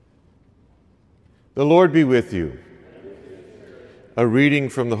The Lord be with you. A reading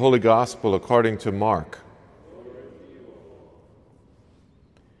from the Holy Gospel according to Mark.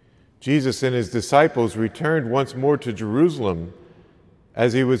 Jesus and his disciples returned once more to Jerusalem.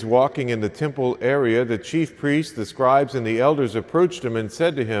 As he was walking in the temple area, the chief priests, the scribes, and the elders approached him and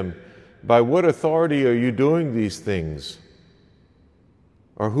said to him, "By what authority are you doing these things?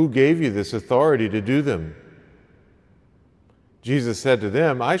 Or who gave you this authority to do them?" Jesus said to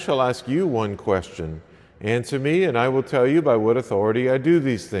them, "I shall ask you one question. Answer me, and I will tell you by what authority I do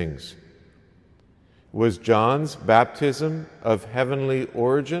these things. Was John's baptism of heavenly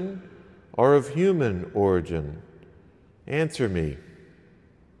origin or of human origin? Answer me."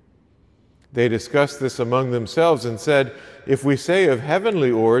 They discussed this among themselves and said, "If we say of heavenly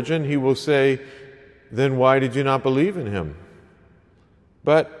origin, he will say, 'Then why did you not believe in him?'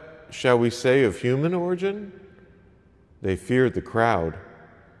 But shall we say of human origin?" They feared the crowd,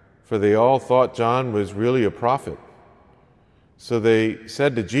 for they all thought John was really a prophet. So they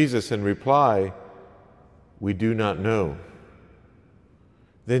said to Jesus in reply, "We do not know."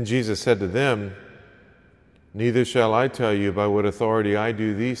 Then Jesus said to them, "Neither shall I tell you by what authority I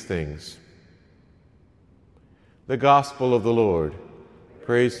do these things." The Gospel of the Lord.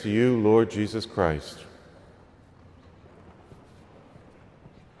 Praise to you, Lord Jesus Christ.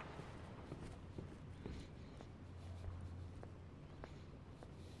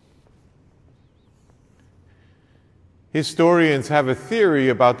 Historians have a theory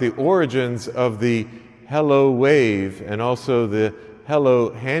about the origins of the hello wave and also the hello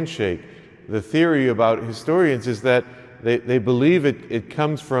handshake. The theory about historians is that they believe it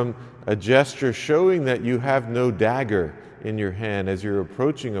comes from a gesture showing that you have no dagger in your hand as you're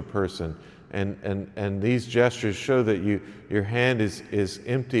approaching a person. And these gestures show that your hand is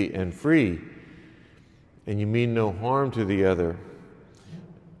empty and free, and you mean no harm to the other.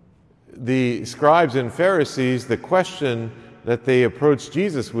 The scribes and Pharisees, the question that they approached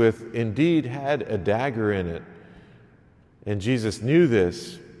Jesus with, indeed had a dagger in it. And Jesus knew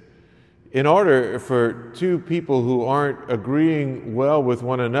this. In order for two people who aren't agreeing well with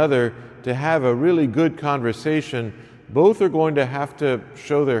one another to have a really good conversation, both are going to have to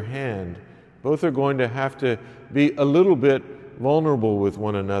show their hand. Both are going to have to be a little bit vulnerable with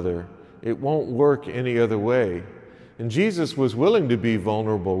one another. It won't work any other way. And Jesus was willing to be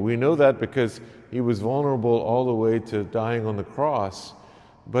vulnerable. We know that because he was vulnerable all the way to dying on the cross.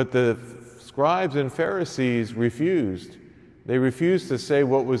 But the scribes and Pharisees refused. They refused to say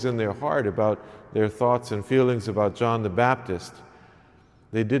what was in their heart about their thoughts and feelings about John the Baptist.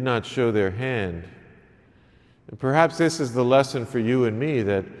 They did not show their hand. And perhaps this is the lesson for you and me,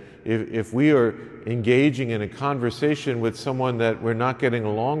 that if we are engaging in a conversation with someone that we're not getting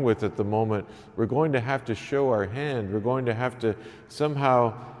along with at the moment, we're going to have to show our hand. We're going to have to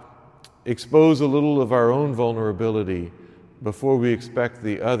somehow expose a little of our own vulnerability before we expect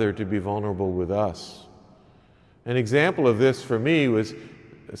the other to be vulnerable with us. An example of this for me was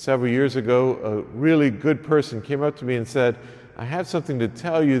several years ago. A really good person came up to me and said, "I have something to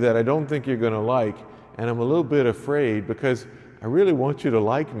tell you that I don't think you're going to like, and I'm a little bit afraid because I really want you to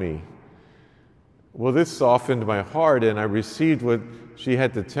like me." Well, this softened my heart, and I received what she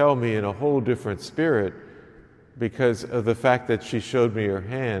had to tell me in a whole different spirit because of the fact that she showed me her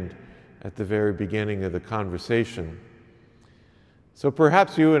hand at the very beginning of the conversation. So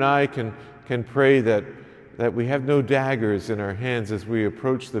perhaps you and I can pray that we have no daggers in our hands as we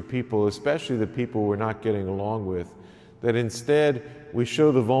approach the people, especially the people we're not getting along with, that instead we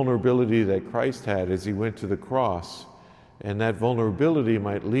show the vulnerability that Christ had as he went to the cross. And that vulnerability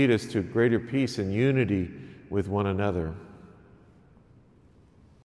might lead us to greater peace and unity with one another.